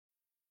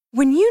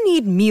When you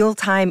need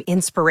mealtime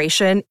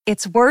inspiration,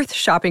 it's worth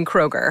shopping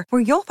Kroger,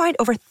 where you'll find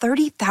over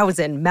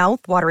 30,000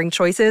 mouth-watering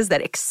choices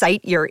that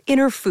excite your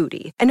inner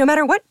foodie. And no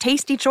matter what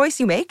tasty choice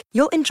you make,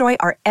 you'll enjoy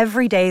our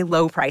everyday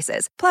low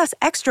prices, plus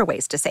extra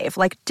ways to save,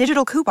 like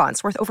digital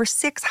coupons worth over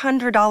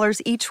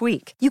 $600 each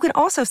week. You can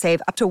also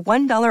save up to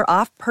 $1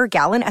 off per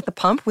gallon at the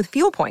pump with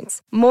fuel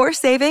points. More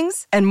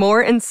savings and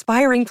more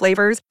inspiring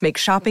flavors make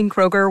shopping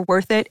Kroger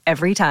worth it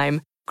every time.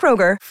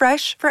 Kroger,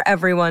 fresh for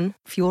everyone.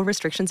 Fuel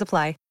restrictions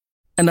apply.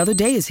 Another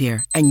day is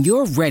here, and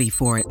you're ready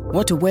for it.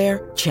 What to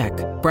wear? Check.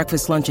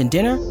 Breakfast, lunch, and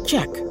dinner?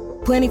 Check.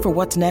 Planning for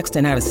what's next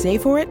and how to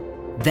save for it?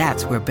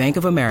 That's where Bank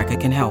of America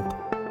can help.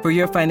 For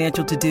your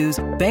financial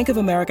to-dos, Bank of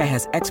America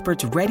has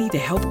experts ready to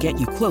help get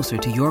you closer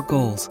to your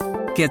goals.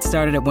 Get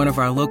started at one of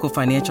our local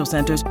financial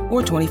centers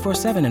or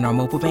 24/7 in our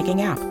mobile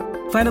banking app.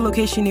 Find a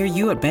location near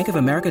you at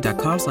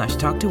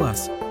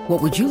bankofamerica.com/talktous.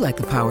 What would you like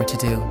the power to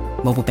do?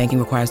 Mobile banking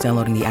requires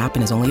downloading the app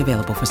and is only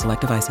available for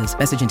select devices.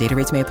 Message and data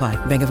rates may apply.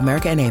 Bank of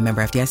America N.A.,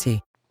 member FDIC.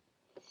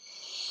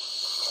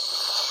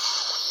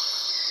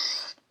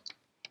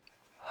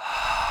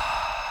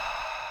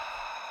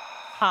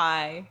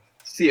 Hi.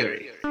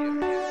 Theory.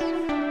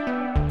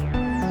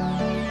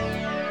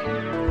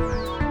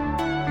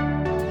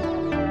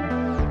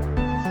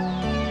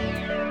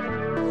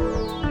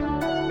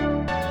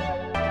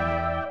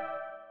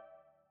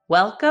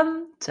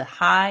 Welcome to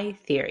High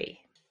Theory.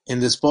 In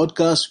this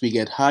podcast, we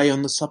get high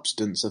on the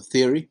substance of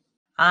theory.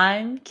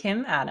 I'm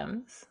Kim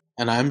Adams.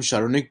 And I'm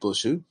Sharonik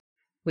Bosu.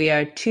 We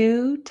are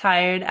two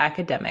tired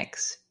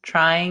academics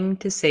trying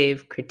to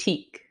save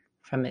critique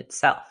from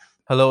itself.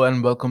 Hello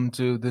and welcome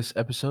to this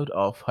episode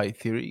of High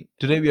Theory.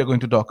 Today we are going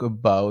to talk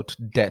about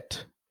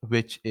debt,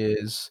 which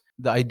is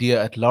the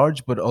idea at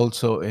large, but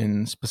also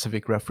in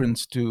specific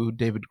reference to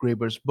David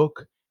Graeber's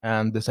book.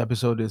 And this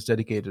episode is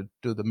dedicated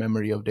to the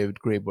memory of David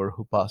Graeber,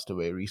 who passed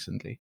away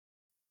recently.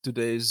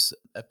 Today's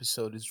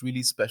episode is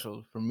really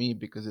special for me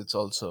because it's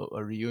also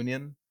a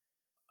reunion.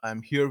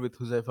 I'm here with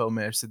Huzaifa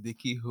Umair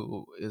Siddiqui,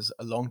 who is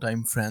a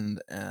longtime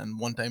friend and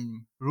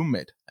one-time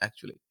roommate,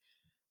 actually.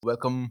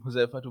 Welcome,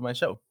 Huzaifa, to my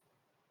show.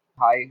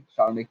 Hi,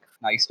 Sharonik.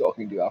 Nice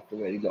talking to you after a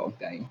very long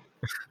time.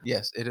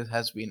 Yes, it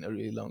has been a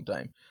really long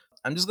time.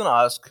 I'm just going to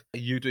ask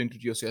you to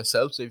introduce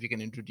yourself, so if you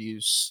can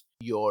introduce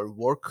your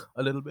work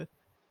a little bit.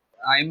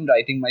 I'm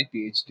writing my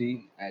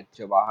PhD at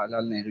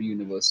Jawaharlal Nehru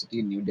University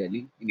in New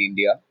Delhi, in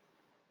India.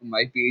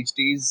 My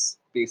PhD is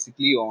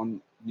basically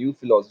on new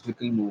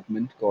philosophical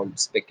movement called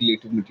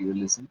speculative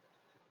materialism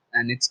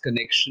and its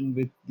connection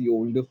with the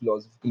older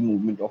philosophical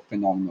movement of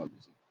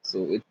phenomenology.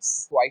 So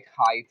it's quite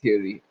high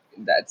theory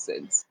in that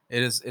sense.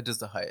 It is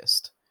the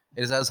highest.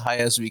 It is as high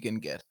as we can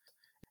get.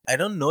 I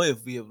don't know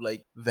if we have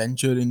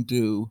ventured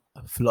into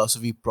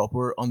philosophy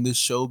proper on this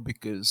show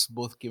because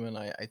both Kim and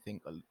I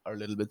think, are a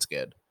little bit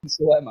scared.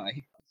 So am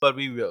I. But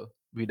we will.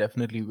 We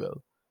definitely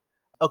will.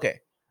 Okay,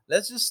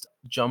 let's just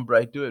jump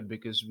right to it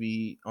because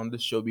on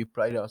this show, we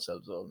pride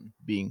ourselves on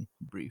being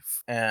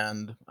brief.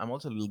 And I'm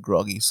also a little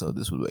groggy, so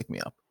this will wake me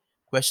up.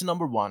 Question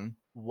number 1.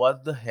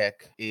 What the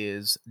heck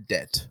is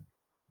debt?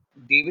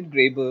 David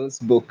Graeber's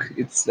book,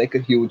 it's like a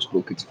huge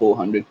book, it's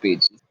 400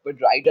 pages. But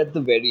right at the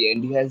very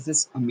end, he has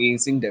this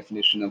amazing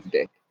definition of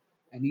debt.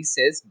 And he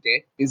says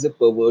debt is a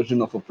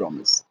perversion of a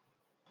promise.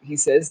 He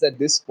says that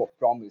this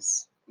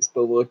promise is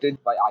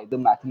perverted by either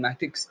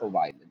mathematics or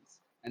violence.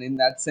 And in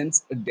that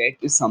sense, a debt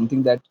is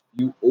something that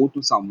you owe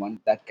to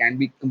someone that can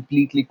be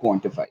completely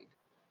quantified.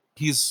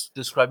 He's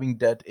describing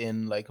debt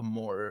in a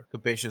more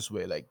capacious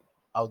way,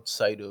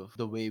 outside of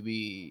the way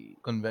we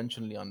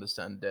conventionally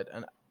understand debt.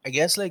 And I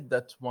guess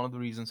that's one of the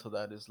reasons for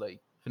that is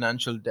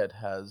financial debt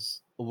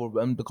has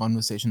overwhelmed the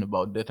conversation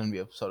about debt, and we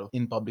have sort of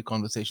in public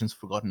conversations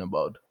forgotten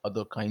about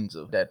other kinds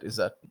of debt. Is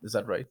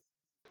that right?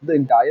 The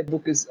entire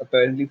book is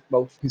apparently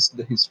about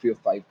the history of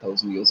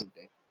 5,000 years of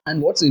debt.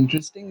 And what's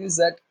interesting is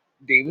that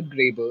David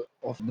Graeber,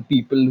 of the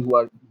people who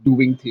are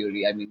doing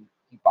theory, I mean,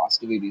 he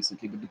passed away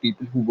recently, but the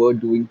people who were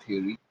doing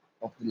theory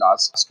of the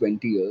last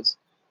 20 years,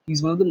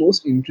 he's one of the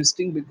most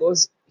interesting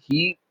because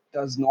he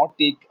does not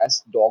take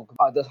as dog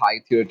other high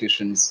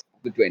theoreticians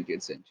of the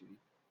 20th century.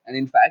 And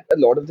in fact, a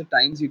lot of the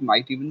times you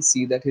might even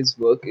see that his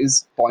work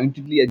is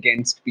pointedly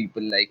against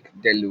people like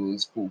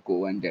Deleuze,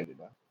 Foucault, and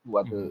Derrida, who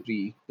are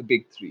the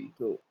big three.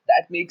 So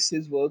that makes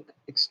his work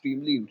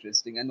extremely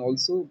interesting. And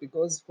also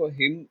because for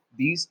him,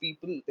 these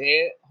people,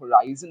 their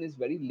horizon is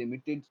very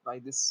limited by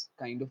this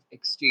kind of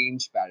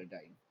exchange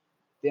paradigm.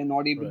 They're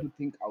not able Right. to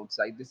think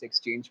outside this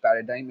exchange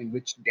paradigm in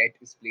which debt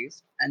is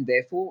placed. And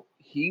therefore,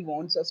 he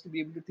wants us to be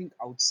able to think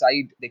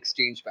outside the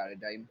exchange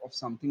paradigm of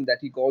something that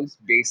he calls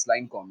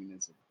baseline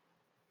communism.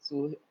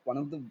 So, one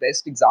of the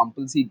best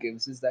examples he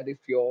gives is that if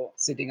you're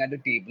sitting at a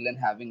table and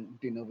having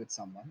dinner with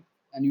someone,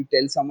 and you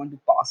tell someone to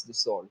pass the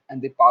salt,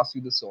 and they pass you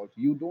the salt,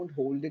 you don't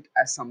hold it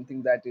as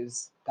something that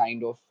is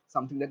kind of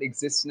something that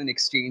exists in an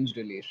exchange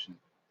relation.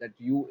 That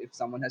you, if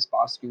someone has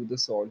passed you the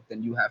salt,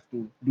 then you have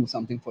to do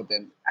something for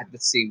them at the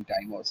same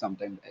time or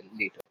sometime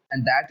later.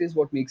 And that is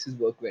what makes his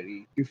work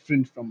very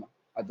different from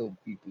other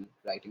people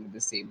writing at the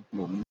same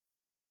moment.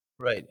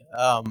 Right.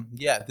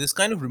 Yeah, this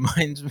kind of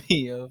reminds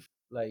me of,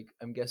 like,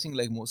 I'm guessing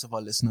like most of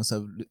our listeners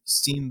have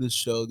seen this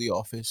show, The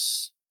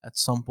Office, at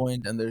some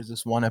point, and there's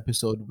this one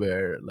episode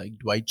where like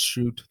Dwight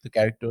Schrute, the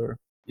character,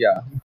 Yeah.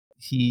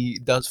 he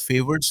does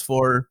favors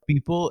for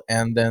people,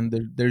 and then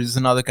there's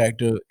another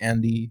character,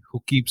 Andy, who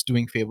keeps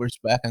doing favors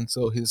back, and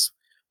so his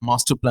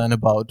master plan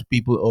about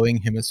people owing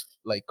him is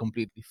like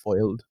completely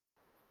foiled.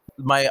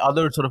 My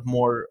other sort of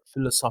more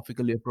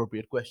philosophically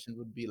appropriate question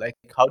would be like,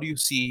 how do you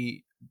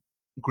see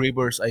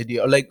Graeber's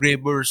idea, or like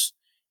Graeber's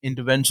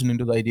intervention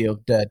into the idea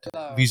of debt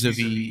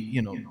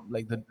vis-a-vis,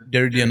 like the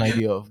Derridean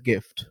idea of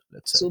gift,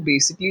 let's say. So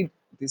basically,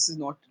 this is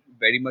not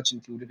very much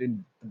included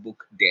in the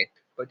book Debt,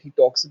 but he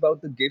talks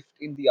about the gift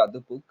in the other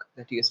book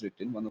that he has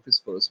written, one of his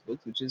first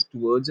books, which is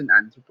Towards an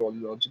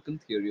Anthropological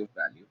Theory of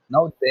Value.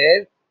 Now,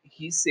 there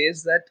he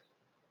says that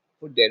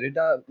for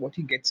Derrida, what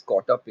he gets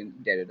caught up in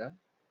Derrida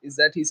is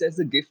that he says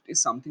the gift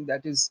is something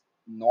that is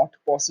not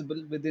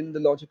possible within the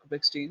logic of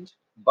exchange,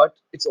 but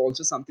it's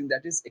also something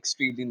that is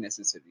extremely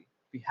necessary.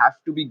 We have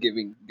to be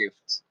giving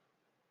gifts.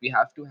 We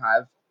have to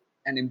have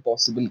an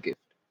impossible gift.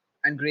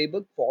 And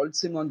Greyberg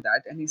faults him on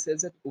that and he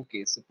says that,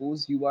 okay,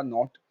 suppose you are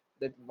not,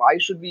 that why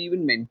should we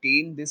even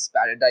maintain this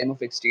paradigm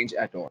of exchange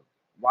at all?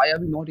 Why are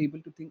we not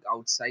able to think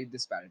outside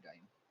this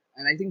paradigm?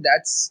 And I think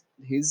that's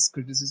his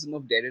criticism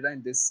of Derrida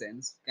in this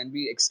sense can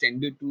be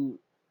extended to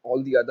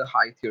all the other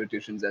high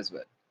theoreticians as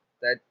well.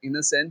 That in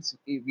a sense,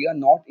 we are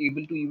not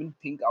able to even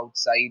think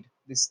outside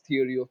this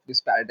theory of this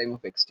paradigm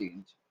of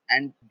exchange.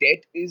 And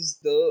debt is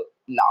the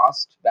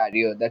last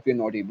barrier that we're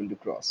not able to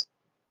cross.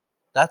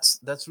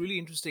 That's really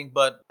interesting,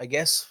 but I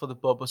guess for the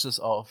purposes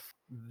of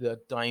the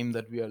time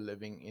that we are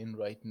living in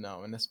right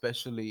now, and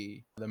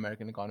especially the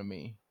American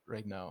economy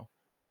right now,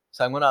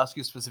 so I'm going to ask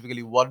you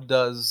specifically, what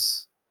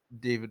does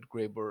David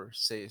Graeber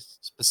say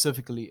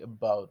specifically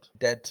about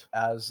debt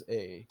as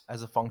a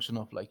function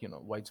of, like,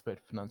 widespread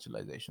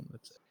financialization,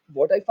 let's say.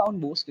 What I found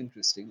most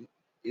interesting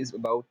is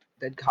about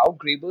that how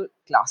Graeber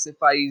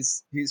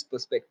classifies his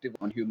perspective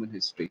on human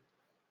history.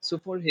 So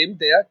for him,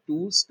 there are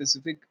two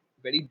specific,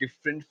 very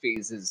different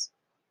phases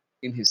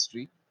in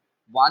history.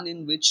 One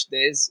in which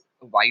there's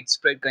a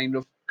widespread kind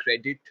of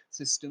credit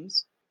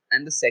systems,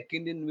 and the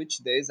second in which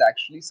there's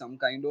actually some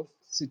kind of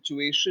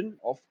situation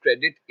of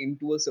credit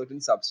into a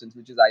certain substance,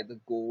 which is either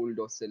gold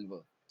or silver.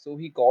 So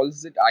he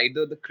calls it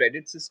either the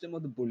credit system or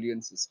the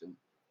bullion system.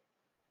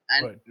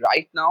 And Right.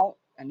 right now,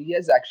 and he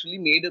has actually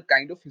made a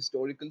kind of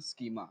historical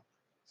schema.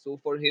 So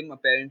for him,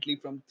 apparently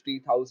from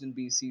 3000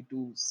 BC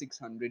to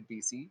 600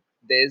 BC,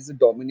 there's a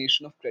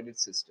domination of credit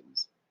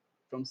systems.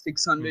 From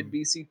 600 Mm.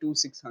 BC to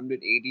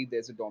 600 AD,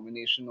 there's a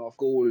domination of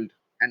gold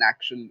and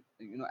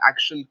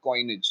actual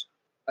coinage.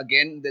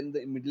 Again, then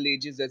the Middle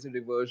Ages, there's a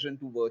reversion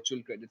to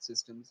virtual credit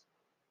systems.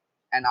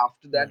 And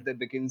after that, Right. there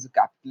begins the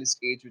capitalist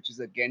age, which is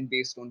again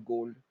based on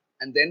gold.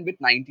 And then with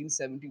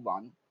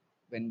 1971,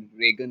 when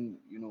Reagan,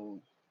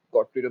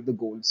 got rid of the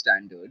gold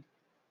standard,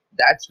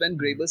 that's when Mm.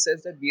 Graeber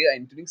says that we are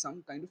entering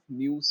some kind of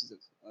new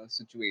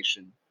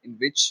situation in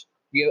which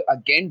we are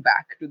again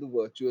back to the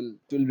virtual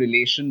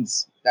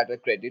relations that are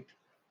credit,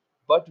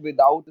 but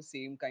without the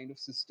same kind of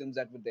systems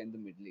that were then the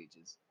Middle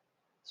Ages.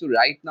 So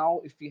right now,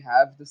 if we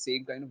have the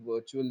same kind of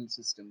virtual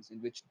systems in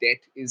which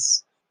debt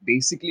is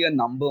basically a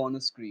number on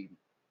a screen,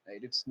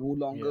 right? It's no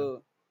Yeah.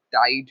 longer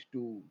tied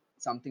to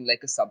something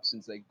like a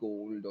substance like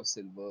gold or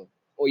silver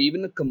or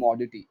even a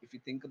commodity. If you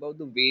think about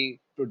the way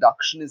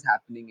production is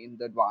happening in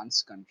the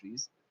advanced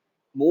countries,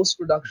 most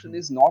production Hmm.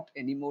 is not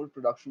anymore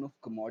production of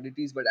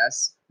commodities but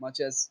as much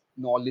as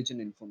knowledge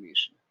and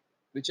information,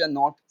 which are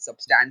not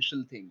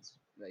substantial things,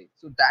 right?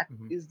 So that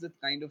Hmm. is the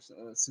kind of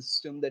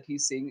system that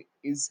he's saying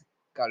is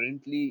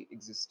currently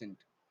existent.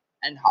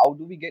 And how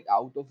do we get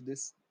out of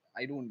this?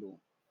 I don't know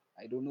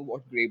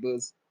what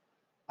Graeber's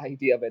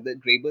idea, whether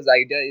Graeber's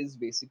idea is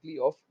basically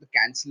of the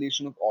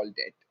cancellation of all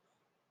debt,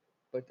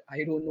 but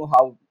I don't know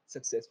how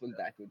successful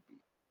that would be.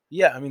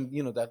 Yeah, I mean,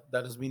 that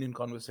has been in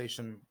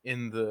conversation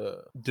in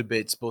the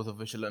debates, both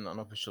official and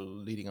unofficial,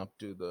 leading up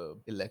to the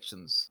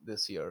elections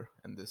this year,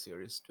 and this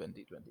year is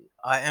 2020.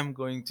 I am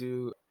going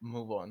to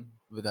move on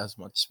with as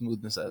much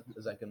smoothness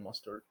as I can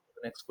muster.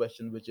 The next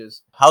question, which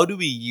is, how do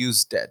we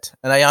use debt?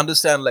 And I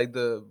understand like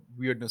the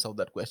weirdness of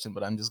that question,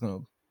 but I'm just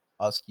going to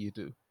ask you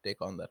to take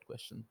on that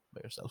question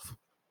by yourself.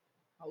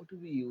 How do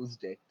we use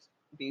debt?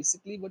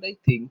 Basically, what I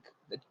think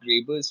that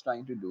Graeber is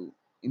trying to do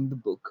in the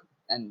book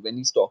and when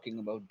he's talking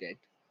about debt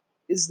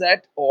is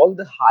that all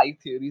the high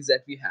theories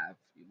that we have,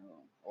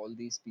 all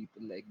these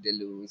people like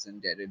Deleuze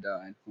and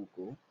Derrida and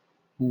Foucault,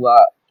 who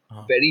are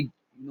Uh-huh. very,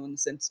 in a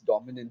sense,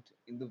 dominant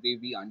in the way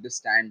we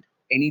understand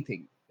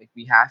anything. Like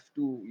we have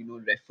to,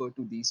 refer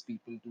to these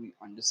people to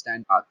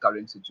understand our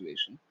current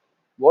situation.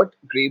 What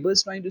Graeber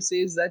is trying to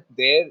say is that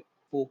their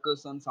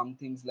focus on some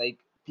things like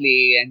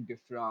play and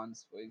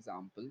difference, for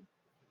example,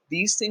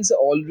 these things are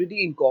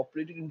already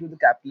incorporated into the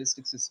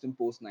capitalistic system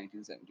post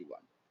 1971.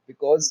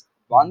 Because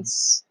Mhm.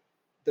 once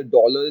the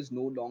dollar is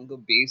no longer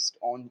based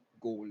on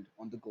gold,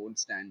 on the gold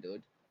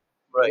standard,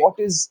 Right. what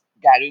is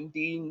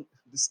guaranteeing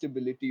the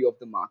stability of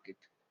the market?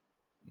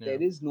 Yeah.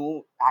 There is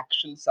no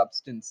actual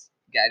substance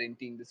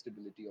guaranteeing the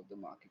stability of the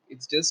market.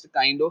 It's just a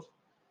kind of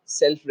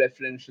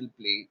self-referential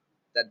play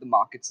that the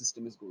market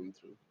system is going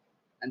through.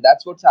 And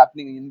that's what's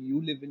happening.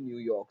 You live in New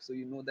York, so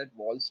you know that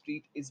Wall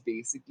Street is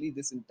basically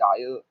this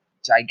entire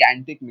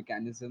gigantic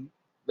mechanism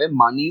where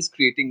money is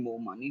creating more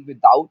money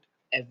without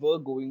ever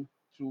going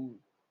through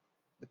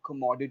the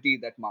commodity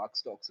that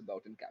Marx talks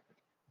about in Capital.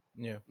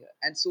 Yeah. Yeah.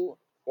 And so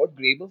what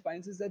Graeber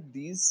finds is that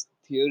these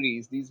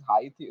theories, these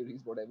high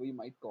theories, whatever you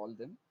might call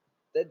them,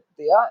 that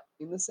they are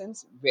in a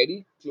sense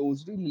very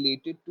closely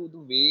related to the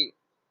way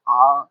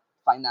our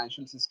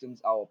financial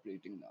systems are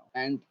operating now.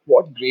 And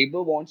what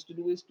Graeber wants to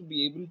do is to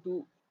be able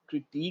to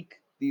critique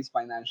these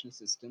financial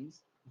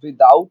systems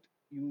without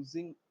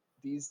using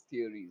these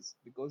theories,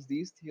 because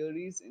these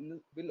theories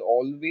will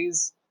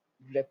always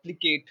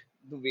replicate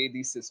the way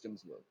these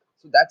systems work.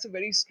 So that's a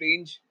very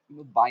strange,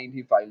 bind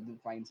he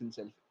finds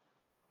himself.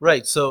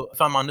 Right. So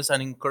if I'm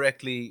understanding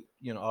correctly,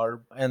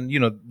 our and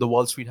the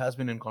Wall Street has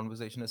been in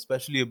conversation,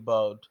 especially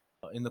about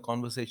in the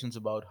conversations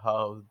about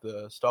how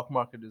the stock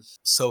market is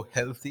so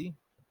healthy,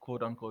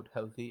 quote unquote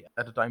healthy,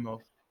 at a time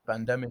of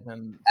pandemic.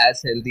 And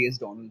As healthy as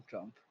Donald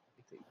Trump,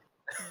 I think.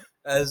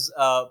 as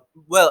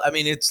well, I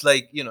mean, it's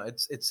like,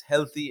 it's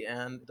healthy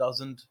and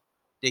doesn't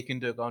take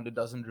into account, it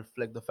doesn't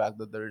reflect the fact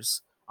that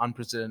there's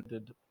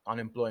unprecedented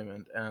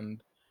unemployment.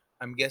 And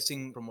I'm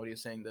guessing from what you're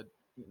saying that,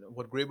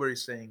 what Graeber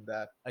is saying,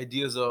 that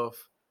ideas of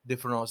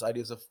difference,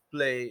 ideas of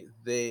play,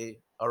 they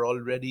are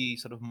already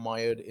sort of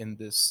mired in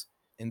this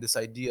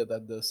idea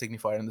that the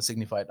signifier and the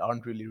signified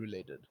aren't really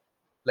related.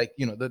 Like,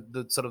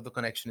 the sort of the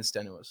connection is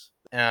tenuous.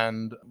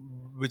 And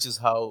which is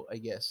how, I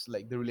guess,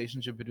 like, the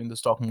relationship between the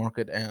stock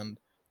market and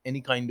any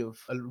kind of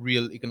a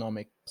real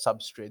economic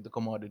substrate, the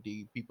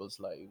commodity, people's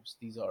lives,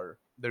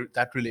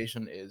 that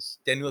relation is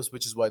tenuous,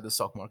 which is why the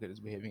stock market is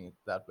behaving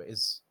that way.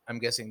 Is I'm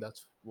guessing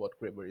that's what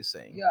Graeber is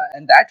saying. Yeah,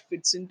 and that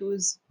fits into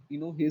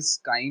his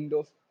kind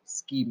of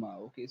schema.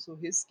 Okay, so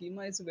his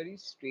schema is a very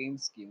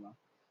strange schema.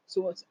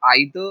 So it's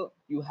either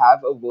you have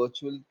a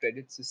virtual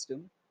credit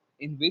system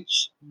in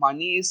which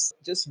money is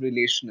just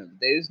relational,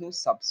 there is no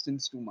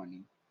substance to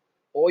money,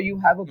 or you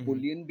have a Hmm.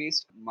 bullion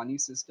based money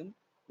system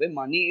where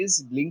money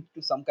is linked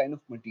to some kind of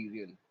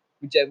material,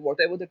 whichever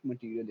whatever that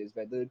material is,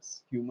 whether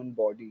it's human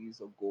bodies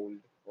or gold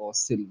or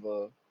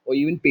silver or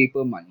even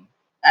paper money.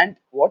 And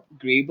what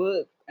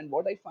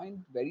I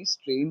find very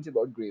strange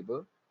about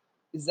Graeber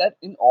is that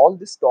in all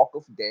this talk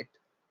of debt,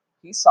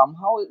 he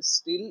somehow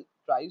still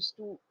tries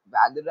to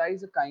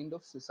valorize a kind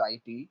of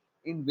society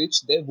in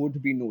which there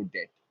would be no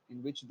debt,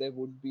 in which there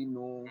would be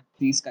no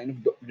these kind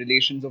of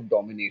relations of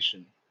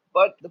domination.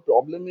 But the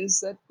problem is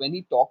that when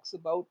he talks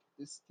about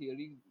this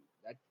theory,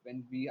 that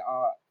when we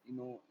are,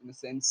 in a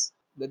sense,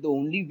 that the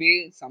only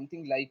way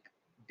something like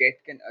debt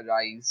can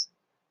arise,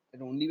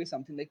 the only way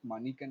something like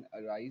money can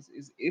arise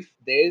is if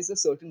there is a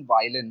certain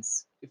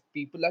violence, if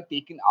people are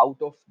taken out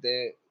of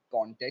their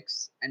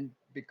context and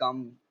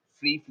become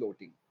free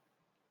floating.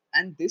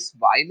 And this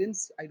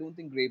violence, I don't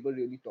think Graeber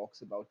really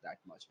talks about that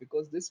much,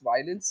 because this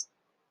violence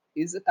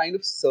is a kind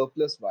of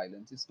surplus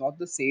violence. It's not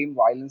the same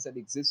violence that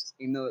exists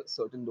in a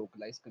certain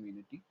localized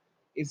community.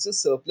 It's a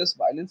surplus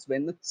violence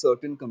when a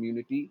certain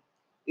community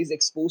is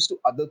exposed to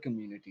other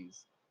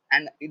communities.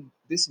 And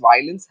this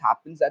violence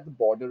happens at the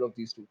border of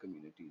these two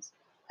communities.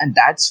 And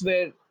that's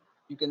where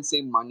you can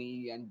say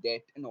money and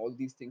debt and all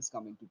these things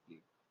come into play,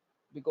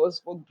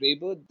 because for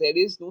Graeber, there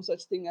is no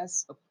such thing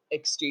as a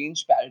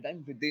exchange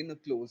paradigm within a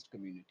closed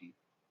community.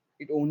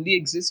 It only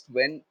exists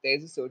when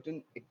there's a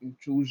certain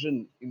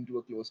intrusion into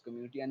a closed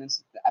community and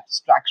it's the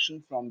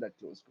abstraction from that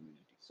closed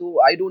community. So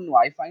I don't know.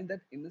 I find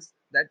that in this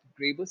that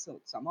Graeber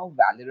somehow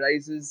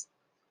valorizes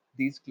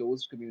these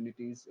closed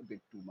communities a bit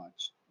too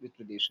much with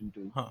relation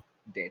to Huh.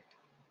 debt.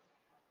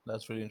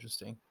 That's really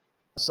interesting.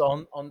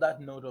 So on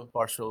that note of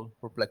partial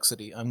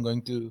perplexity, I'm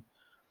going to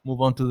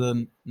move on to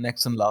the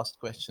next and last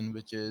question,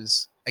 which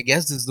is, I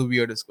guess this is the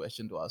weirdest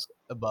question to ask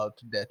about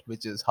debt,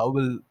 which is, how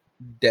will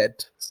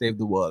debt save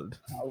the world?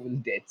 How will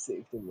debt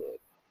save the world?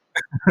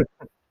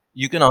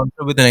 You can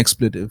answer with an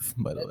expletive,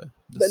 by the Well, way.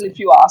 Just well, if saying.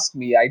 you ask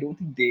me, I don't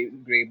think Dave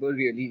Graeber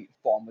really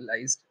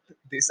formalized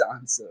this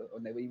answer or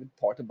never even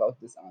thought about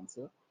this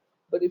answer.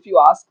 But if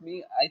you ask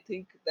me, I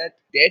think that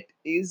debt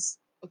is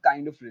a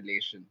kind of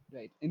relation,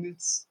 right? And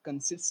it's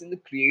consists in the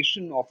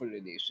creation of a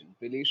relation.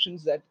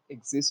 Relations that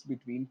exist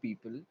between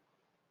people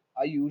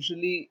are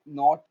usually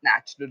not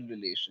natural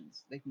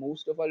relations. Like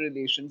most of our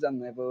relations are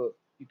never,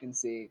 you can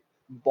say,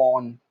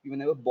 born. We were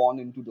never born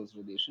into those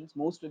relations.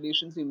 Most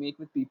relations we make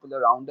with people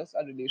around us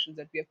are relations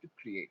that we have to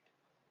create.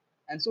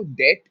 And so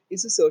debt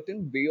is a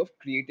certain way of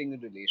creating a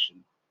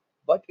relation,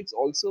 but it's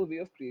also a way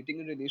of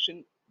creating a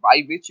relation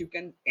by which you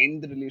can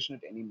end the relation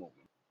at any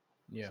moment.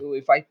 Yeah, So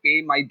if I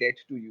pay my debt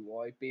to you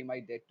or I pay my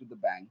debt to the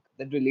bank,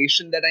 that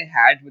relation that I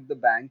had with the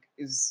bank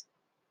is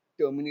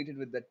terminated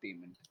with that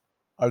payment.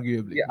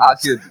 arguably, Yeah,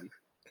 yes. arguably.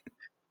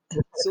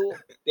 So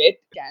debt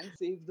can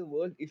save the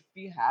world if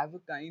we have a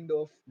kind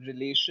of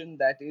relation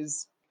that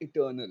is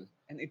eternal,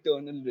 an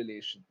eternal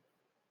relation.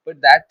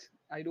 But that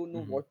I don't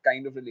know Hmm. what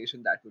kind of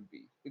relation that would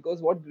be.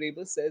 Because what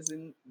Graeber says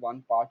in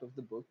one part of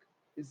the book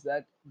is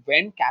that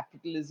when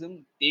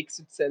capitalism takes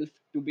itself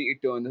to be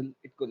eternal,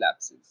 it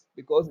collapses.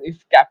 Because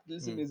if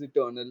capitalism Mm. is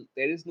eternal,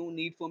 there is no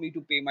need for me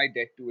to pay my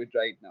debt to it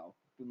right now,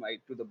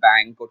 to the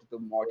bank or to the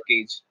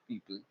mortgage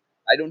people.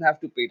 I don't have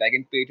to pay it. I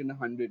can pay it in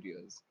 100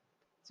 years.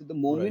 So the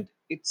Right. moment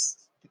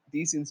it's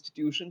these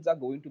institutions are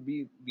going to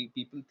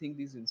people think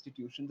these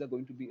institutions are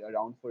going to be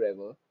around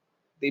forever,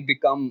 they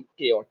become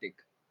chaotic.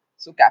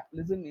 So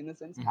capitalism, in a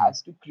sense, Hmm.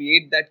 has to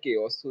create that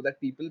chaos so that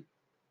people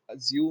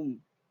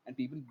assume and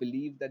people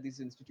believe that these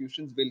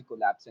institutions will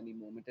collapse any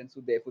moment, and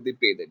so therefore they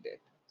pay their debt.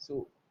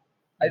 So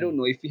I don't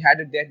know, if we had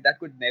a debt that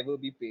could never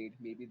be paid,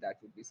 maybe that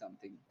would be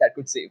something that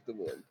could save the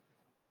world.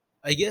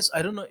 I guess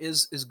I don't know.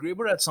 Is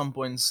Graeber at some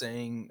point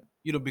saying,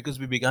 because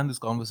we began this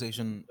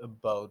conversation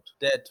about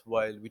debt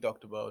while we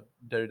talked about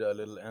Derrida a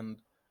little, and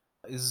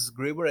is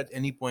Graeber at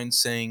any point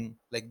saying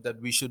like that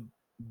we should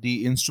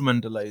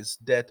de-instrumentalize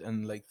debt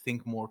and like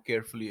think more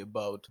carefully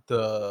about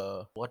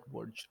the, what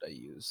word should I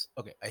use?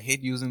 Okay, I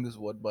hate using this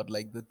word, but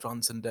like the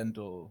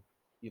transcendental,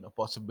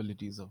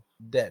 possibilities of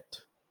debt.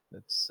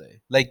 Let's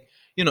say, like,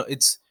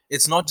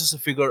 it's not just a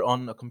figure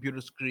on a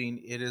computer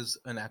screen. It is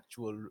an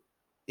actual,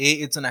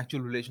 it's an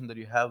actual relation that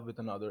you have with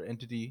another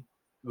entity,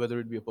 whether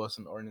it be a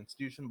person or an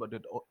institution, but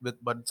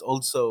it's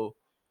also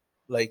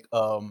like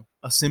a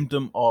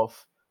symptom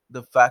of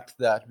the fact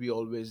that we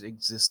always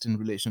exist in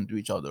relation to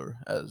each other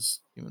as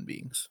human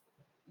beings.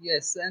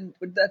 Yes, and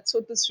but that's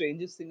what the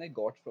strangest thing I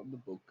got from the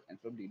book and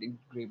from reading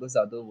Graeber's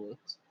other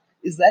works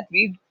is that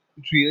we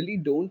really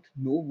don't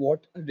know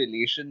what a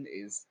relation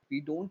is.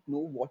 We don't know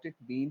what it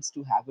means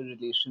to have a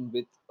relation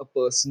with a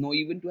person or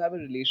even to have a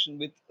relation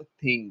with a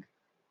thing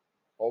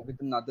or with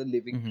another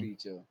living Hmm.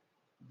 creature.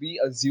 We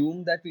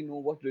assume that we know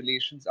what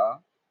relations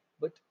are,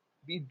 but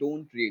we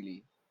don't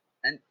really.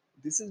 And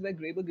this is where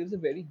Graeber gives a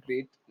very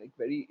great, like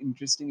very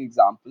interesting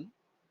example.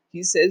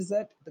 He says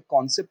that the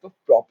concept of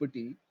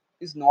property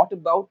is not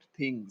about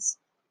things,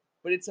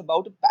 but it's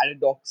about a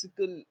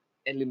paradoxical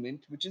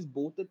element which is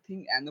both a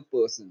thing and a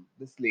person,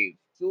 the slave.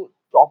 So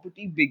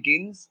property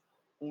begins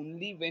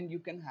only when you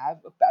can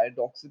have a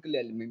paradoxical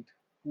element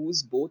who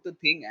is both a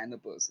thing and a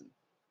person,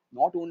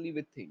 not only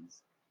with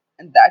things.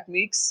 And that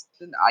makes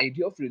the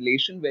idea of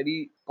relation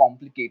very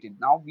complicated.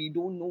 Now we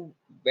don't know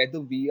whether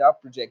we are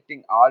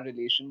projecting our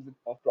relations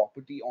of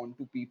property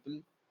onto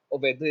people or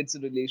whether it's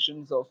the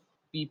relations of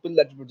people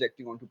that are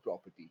projecting onto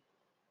property.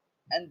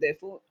 And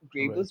therefore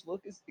Right. Graeber's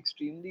work is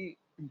extremely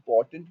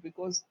important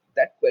because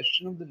that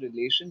question of the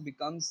relation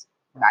becomes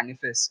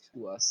manifest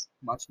to us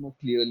much more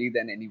clearly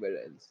than anywhere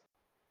else.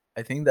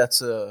 I think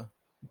that's a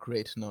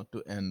great note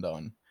to end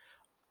on.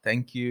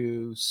 Thank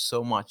you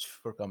so much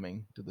for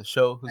coming to the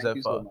show, Thank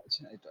you so Josefa,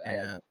 much.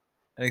 and,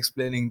 and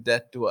explaining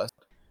that to us.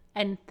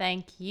 And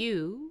thank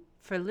you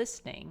for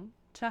listening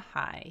to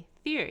High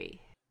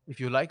Theory. If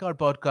you like our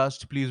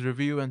podcast, please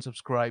review and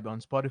subscribe on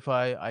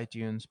Spotify,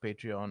 iTunes,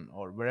 Patreon,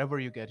 or wherever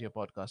you get your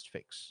podcast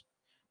fix.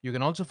 You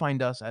can also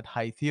find us at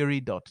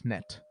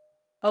hightheory.net.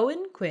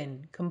 Owen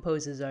Quinn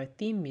composes our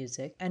theme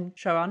music, and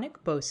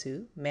Sharonik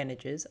Bosu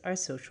manages our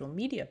social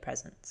media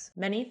presence.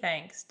 Many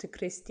thanks to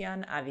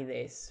Christian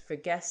Aviles for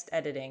guest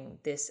editing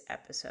this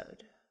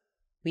episode.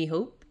 We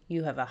hope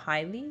you have a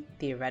highly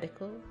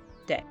theoretical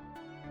day.